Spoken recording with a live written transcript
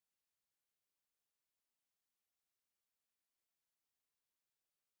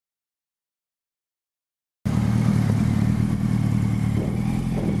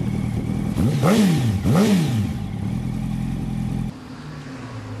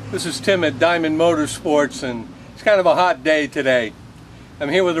This is Tim at Diamond Motorsports, and it's kind of a hot day today. I'm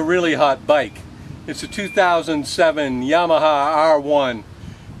here with a really hot bike. It's a 2007 Yamaha R-1.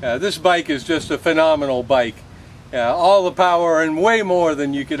 This bike is just a phenomenal bike. All the power and way more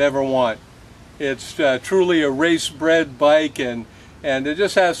than you could ever want. It's truly a race-bred bike, and it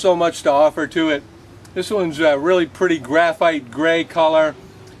just has so much to offer to it. This one's a really pretty graphite gray color,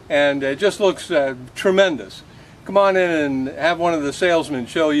 and it just looks tremendous. Come on in and have one of the salesmen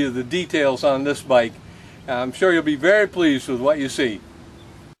show you the details on this bike. I'm sure you'll be very pleased with what you see.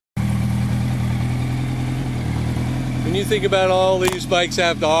 When you think about all these bikes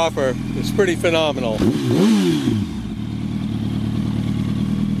have to offer, it's pretty phenomenal.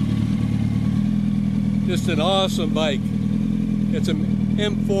 Just an awesome bike. It's an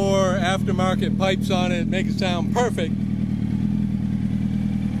M4 aftermarket pipes on it, make it sound perfect.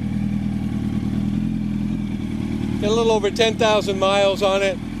 Got a little over 10,000 miles on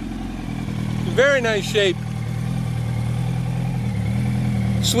it. Very nice shape.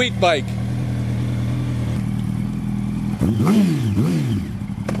 Sweet bike.